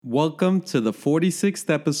Welcome to the 46th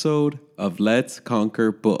episode of Let's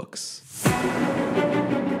Conquer Books.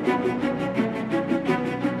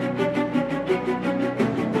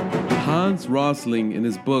 Hans Rosling, in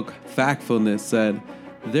his book Factfulness, said,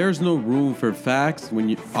 "There's no room for facts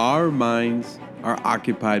when our minds are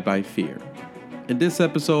occupied by fear." In this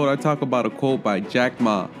episode, I talk about a quote by Jack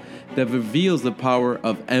Ma that reveals the power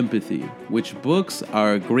of empathy, which books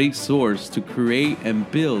are a great source to create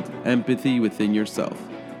and build empathy within yourself.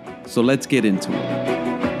 So let's get into it.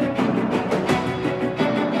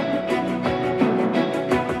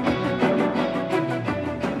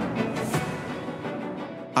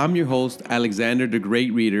 I'm your host, Alexander the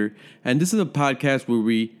Great Reader, and this is a podcast where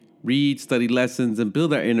we read, study lessons, and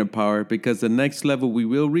build our inner power because the next level we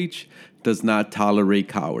will reach does not tolerate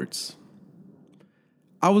cowards.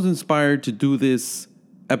 I was inspired to do this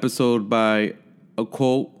episode by a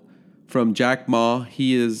quote from Jack Ma.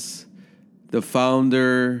 He is the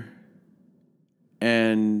founder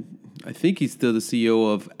and I think he's still the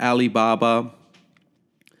CEO of Alibaba,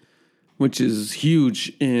 which is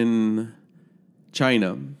huge in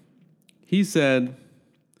China. He said,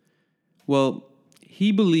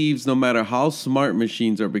 he believes no matter how smart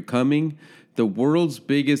machines are becoming, the world's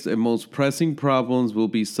biggest and most pressing problems will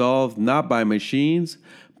be solved not by machines,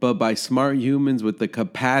 but by smart humans with the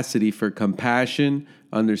capacity for compassion,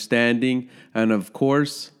 understanding, and of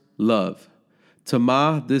course, love. To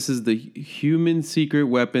Ma, this is the human secret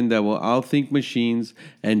weapon that will outthink machines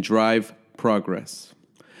and drive progress.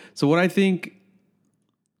 So what I think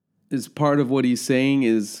is part of what he's saying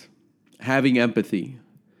is having empathy.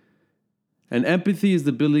 And empathy is the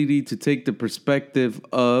ability to take the perspective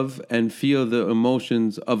of and feel the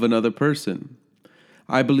emotions of another person.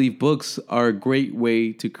 I believe books are a great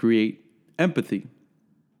way to create empathy.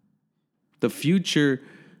 The future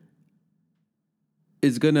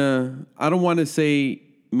is I don't want to say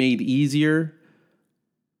made easier,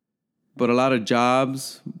 but a lot of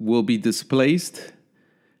jobs will be displaced.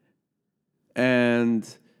 And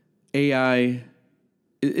AI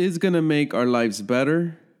is going to make our lives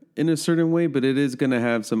better in a certain way, but it is going to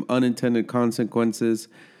have some unintended consequences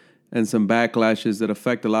and some backlashes that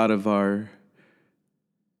affect a lot of our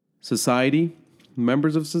society,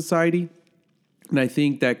 members of society. And I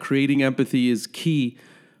think that creating empathy is key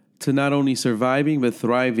to not only surviving, but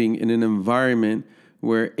thriving in an environment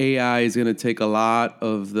where AI is going to take a lot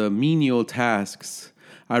of the menial tasks.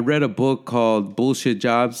 I read a book called Bullshit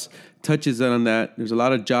Jobs, touches on that. There's a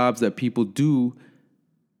lot of jobs that people do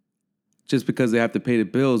just because they have to pay the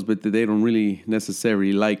bills, but that they don't really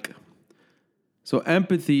necessarily like. So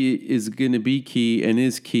empathy is going to be key and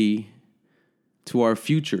is key to our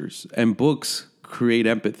futures, and books create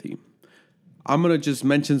empathy. I'm going to just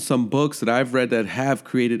mention some books that I've read that have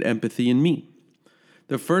created empathy in me.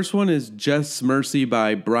 The first one is Just Mercy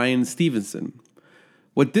by Bryan Stevenson.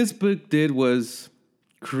 What this book did was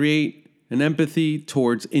create an empathy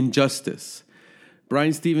towards injustice.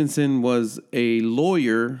 Bryan Stevenson was a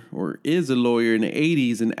lawyer, or is a lawyer, in the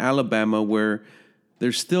 80s in Alabama, where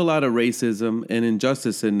there's still a lot of racism and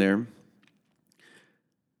injustice in there.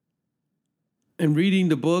 And reading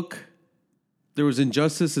the book, there was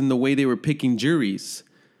injustice in the way they were picking juries.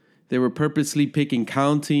 They were purposely picking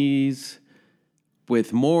counties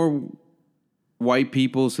with more white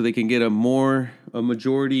people so they can get a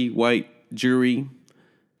majority white jury.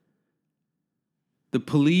 The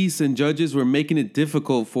police and judges were making it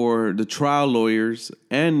difficult for the trial lawyers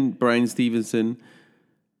and Bryan Stevenson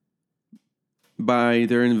by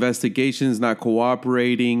their investigations not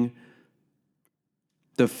cooperating,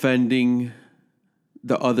 defending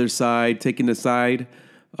the other side, taking the side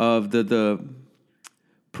of the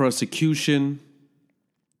prosecution.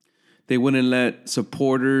 They wouldn't let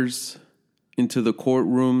supporters into the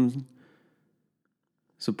courtroom,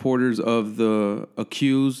 supporters of the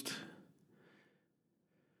accused.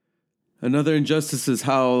 Another injustice is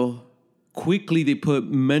how quickly they put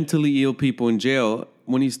mentally ill people in jail.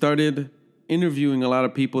 When he started interviewing a lot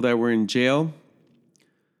of people that were in jail,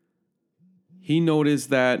 he noticed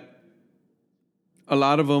that a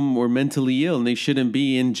lot of them were mentally ill and they shouldn't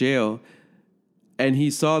be in jail. And he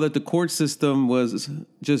saw that the court system was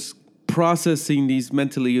just processing these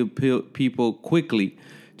mentally ill people quickly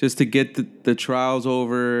just to get the trials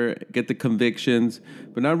over, get the convictions,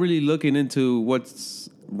 but not really looking into what's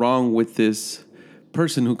wrong with this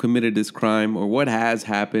person who committed this crime or what has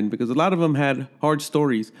happened, because a lot of them had hard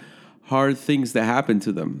stories, hard things that happened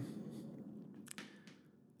to them.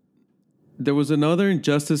 There was another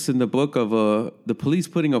injustice in the book of the police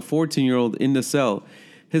putting a 14-year-old in the cell.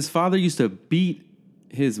 His father used to beat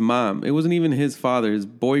his mom. It wasn't even his father, his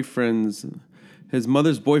boyfriend's his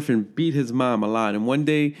mother's boyfriend beat his mom a lot. And one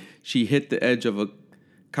day she hit the edge of a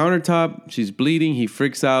countertop. She's bleeding. He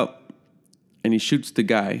freaks out and he shoots the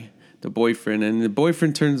guy, the boyfriend. And the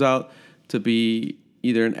boyfriend turns out to be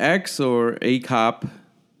either an ex or a cop.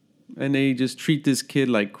 And they just treat this kid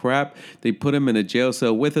like crap. They put him in a jail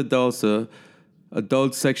cell with adults.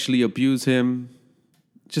 Adults sexually abuse him.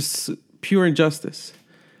 Just pure injustice.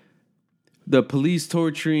 The police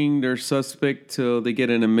torturing their suspect till they get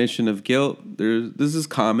an admission of guilt. This is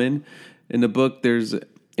common. In the book, there's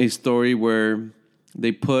a story where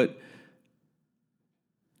they put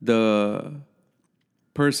the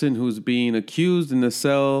person who's being accused in the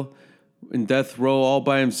cell in death row all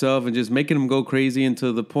by himself and just making him go crazy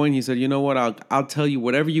until the point he said, you know what, I'll tell you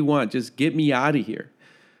whatever you want. Just get me out of here.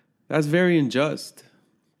 That's very unjust.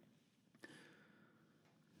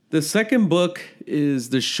 The second book is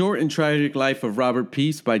The Short and Tragic Life of Robert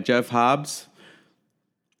Peace by Jeff Hobbs.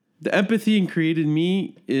 The empathy it created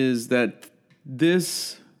me is that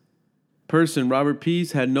this person, Robert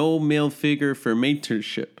Peace, had no male figure for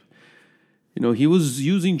mentorship. You know, he was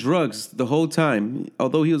using drugs the whole time.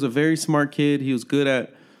 Although he was a very smart kid, he was good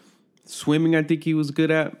at swimming, I think he was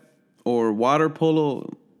good at, or water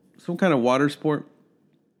polo, some kind of water sport.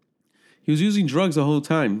 He was using drugs the whole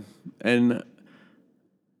time, and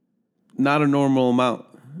not a normal amount.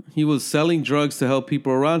 He was selling drugs to help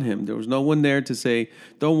people around him. There was no one there to say,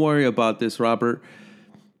 don't worry about this, Robert.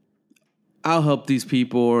 I'll help these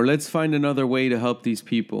people, or let's find another way to help these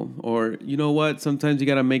people. Or, you know what? Sometimes you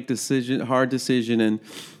got to make hard decision and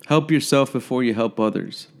help yourself before you help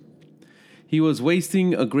others. He was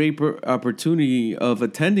wasting a great opportunity of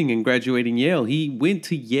attending and graduating Yale. He went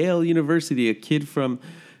to Yale University, a kid from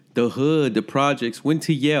the hood, the projects, went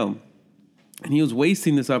to Yale. And he was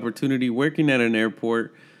wasting this opportunity working at an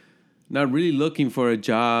airport, not really looking for a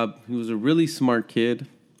job. He was a really smart kid.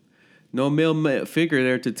 No male figure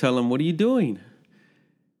there to tell him, what are you doing?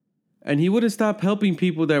 And he wouldn't stop helping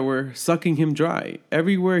people that were sucking him dry.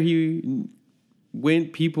 Everywhere he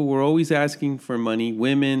went, people were always asking for money.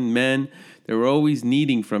 Women, men, they were always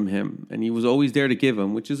needing from him. And he was always there to give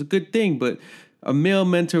them, which is a good thing. But a male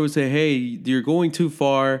mentor would say, hey, you're going too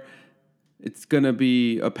far. It's going to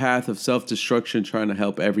be a path of self-destruction trying to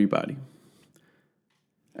help everybody.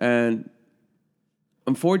 And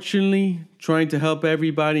unfortunately, trying to help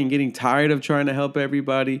everybody and getting tired of trying to help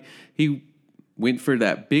everybody, he went for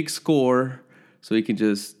that big score so he can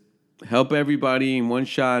just help everybody in one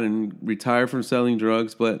shot and retire from selling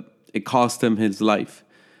drugs, but it cost him his life.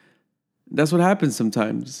 That's what happens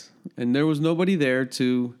sometimes. And there was nobody there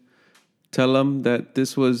to tell him that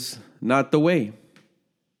this was not the way.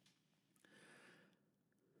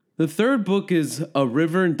 The third book is A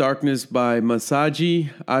River in Darkness by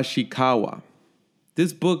Masaji Ashikawa.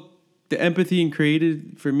 This book, the empathy it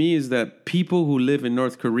created for me is that people who live in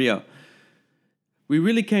North Korea, we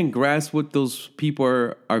really can't grasp what those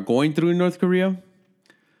people are going through in North Korea.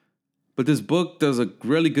 But this book does a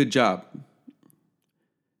really good job.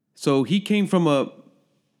 So he came from a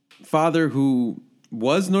father who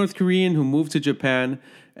was North Korean, who moved to Japan,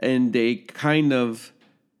 and they kind of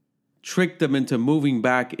tricked them into moving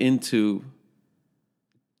back into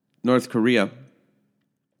North Korea.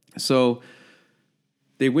 So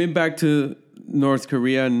they went back to North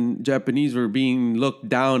Korea, and Japanese were being looked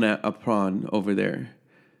down upon over there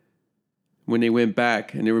when they went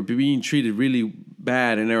back, and they were being treated really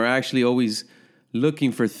bad, and they were actually always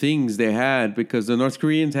looking for things they had because the North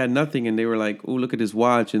Koreans had nothing, and they were like, oh, look at this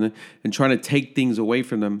watch, and trying to take things away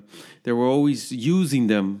from them. They were always using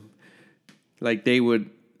them. Like they would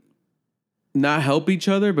not help each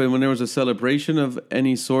other, but when there was a celebration of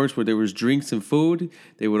any sort where there was drinks and food,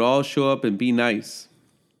 they would all show up and be nice.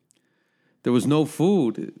 There was no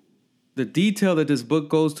food. The detail that this book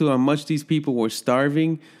goes to, how much these people were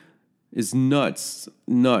starving, is nuts.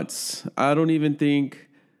 I don't even think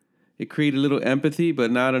it created a little empathy,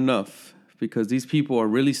 but not enough, because these people are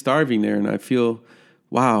really starving there, and I feel,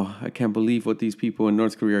 wow, I can't believe what these people in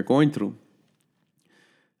North Korea are going through.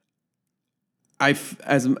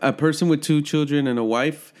 As a person with 2 children and a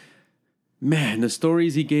wife, man, the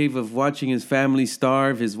stories he gave of watching his family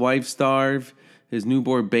starve, his wife starve, his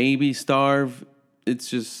newborn baby starve,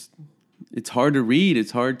 it's hard to read. It's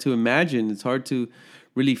hard to imagine. It's hard to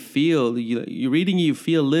really feel. You're reading, you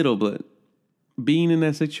feel little, but being in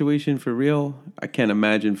that situation for real, I can't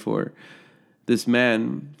imagine for this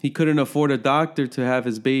man. He couldn't afford a doctor to have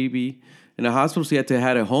his baby in a hospital, so he had to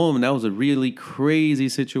have it home. And that was a really crazy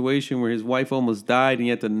situation where his wife almost died, and he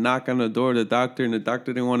had to knock on the door of the doctor, and the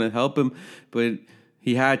doctor didn't want to help him, but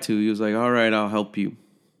he had to. He was like, all right, I'll help you.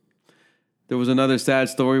 There was another sad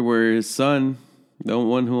story where his son, the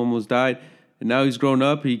one who almost died, And now he's grown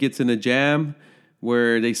up. He gets in a jam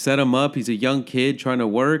where they set him up. He's a young kid trying to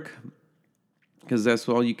work because that's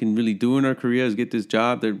all you can really do in our career is get this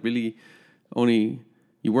job that really only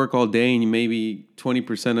you work all day and you maybe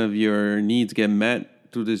 20% of your needs get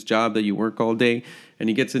met through this job that you work all day. And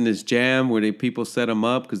he gets in this jam where people set him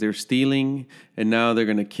up because they're stealing and now they're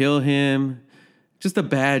going to kill him. Just a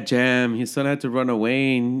bad jam. His son had to run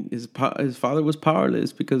away and his father was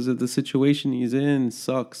powerless because of the situation he's in. It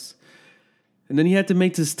sucks. And then he had to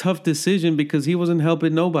make this tough decision because he wasn't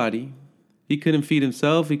helping nobody. He couldn't feed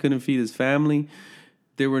himself. He couldn't feed his family.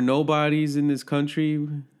 There were nobodies in this country.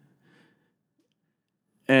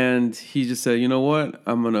 And he just said, you know what?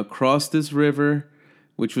 I'm going to cross this river,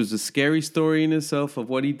 which was a scary story in itself of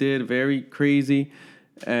what he did. Very crazy.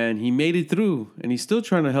 And he made it through. And he's still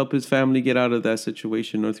trying to help his family get out of that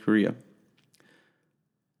situation in North Korea.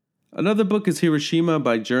 Another book is Hiroshima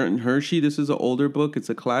by Jordan Hershey. This is an older book. It's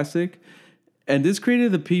a classic. And this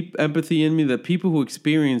created the empathy in me that people who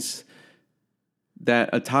experience that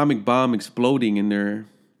atomic bomb exploding in their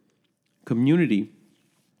community,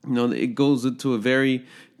 it goes into a very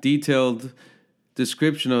detailed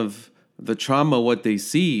description of the trauma, what they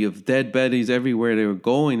see, of dead bodies everywhere they were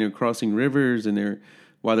going. They're crossing rivers and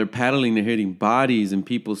while they're paddling, they're hitting bodies and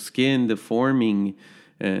people's skin deforming,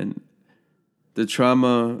 and the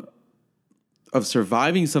trauma of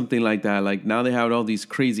surviving something like that. Like now they have all these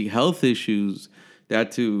crazy health issues. They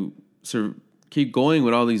had to keep going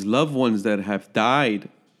with all these loved ones that have died.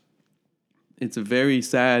 It's a very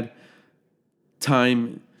sad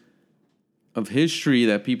time of history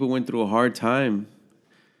that people went through a hard time.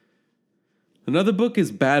 Another book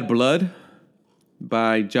is Bad Blood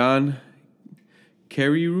by John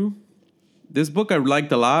Carreyrou. This book I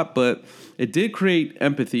liked a lot, but it did create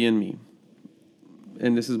empathy in me.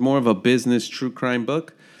 And this is more of a business true crime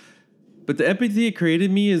book. But the empathy it created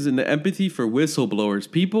me is in the empathy for whistleblowers,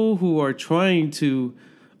 people who are trying to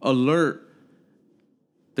alert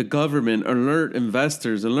the government, alert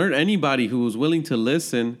investors, alert anybody who is willing to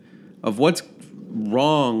listen of what's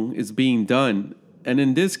wrong is being done. And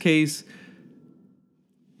in this case,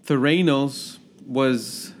 Theranos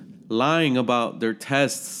was lying about their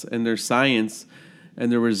tests and their science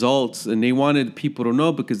and their results, and they wanted people to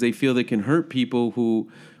know because they feel they can hurt people who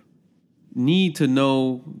need to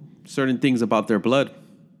know certain things about their blood.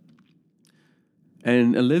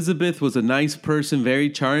 And Elizabeth was a nice person, very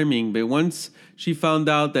charming, but once she found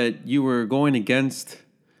out that you were going against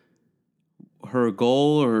her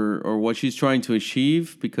goal or what she's trying to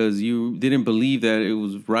achieve because you didn't believe that it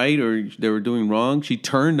was right or they were doing wrong, she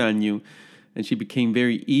turned on you and she became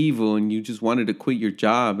very evil and you just wanted to quit your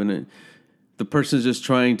job. And the person's just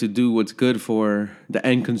trying to do what's good for the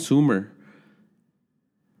end consumer.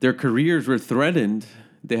 Their careers were threatened.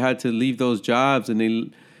 They had to leave those jobs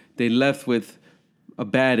and they left with a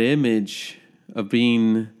bad image of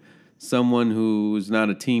being someone who's not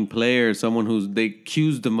a team player, someone they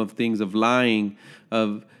accused them of things, of lying,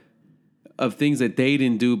 of things that they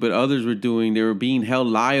didn't do but others were doing. They were being held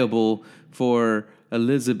liable for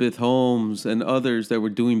Elizabeth Holmes and others that were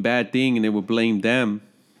doing bad things, and they would blame them.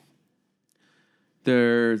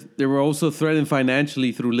 They were also threatened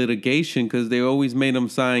financially through litigation because they always made them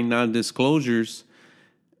sign non-disclosures.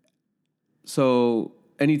 So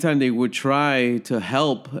anytime they would try to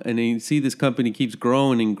help and they see this company keeps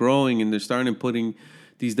growing and growing and they're starting putting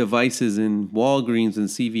these devices in Walgreens and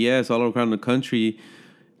CVS all around the country,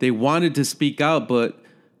 they wanted to speak out, but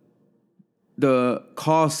the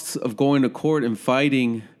costs of going to court and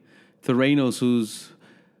fighting Theranos, who's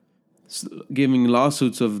giving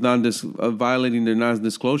lawsuits of violating their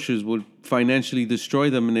non-disclosures, would financially destroy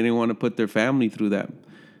them, and they didn't want to put their family through that.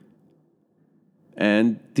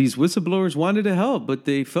 And these whistleblowers wanted to help, but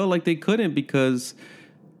they felt like they couldn't because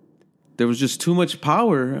there was just too much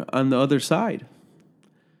power on the other side.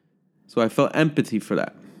 So I felt empathy for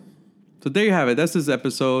that. So there you have it. That's this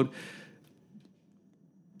episode.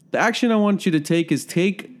 The action I want you to take is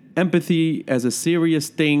take empathy as a serious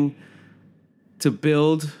thing to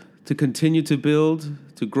build, to continue to build,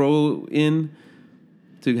 to grow in,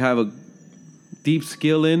 to have a deep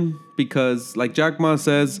skill in. Because like Jack Ma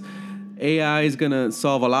says, AI is going to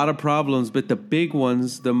solve a lot of problems, but the big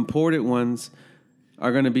ones, the important ones,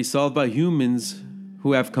 are going to be solved by humans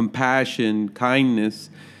who have compassion, kindness,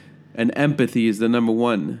 and empathy is the number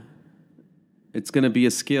one. It's going to be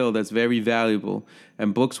a skill that's very valuable,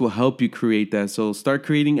 and books will help you create that. So start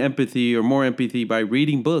creating empathy or more empathy by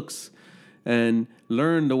reading books and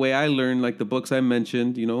learn the way I learned, like the books I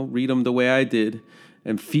mentioned, read them the way I did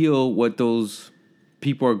and feel what those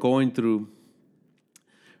people are going through.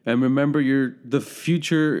 And remember, your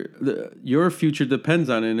future depends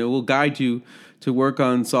on it, and it will guide you to work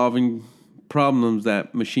on solving problems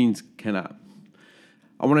that machines cannot.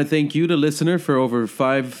 I want to thank you, the listener, for over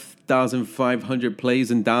 5,500 plays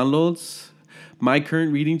and downloads. My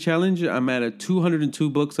current reading challenge, I'm at 202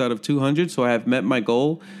 books out of 200, so I have met my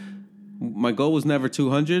goal. My goal was never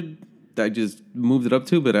 200. I just moved it up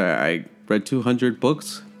to, but I read 200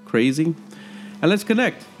 books. Crazy. And let's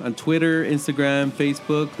connect on Twitter, Instagram,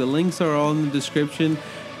 Facebook. The links are all in the description.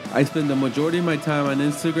 I spend the majority of my time on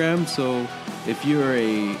Instagram, so if you're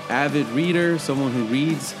a avid reader, someone who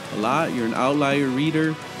reads a lot, you're an outlier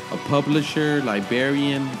reader, a publisher,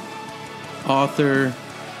 librarian, author,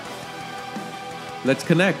 let's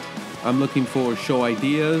connect. I'm looking for show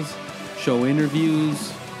ideas, show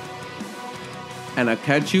interviews, and I'll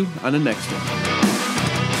catch you on the next one.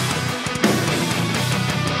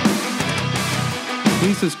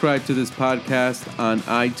 Please subscribe to this podcast on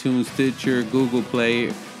iTunes, Stitcher, Google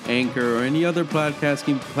Play, Anchor, or any other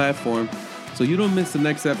podcasting platform so you don't miss the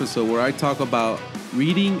next episode where I talk about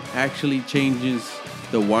reading actually changes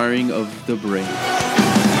the wiring of the brain.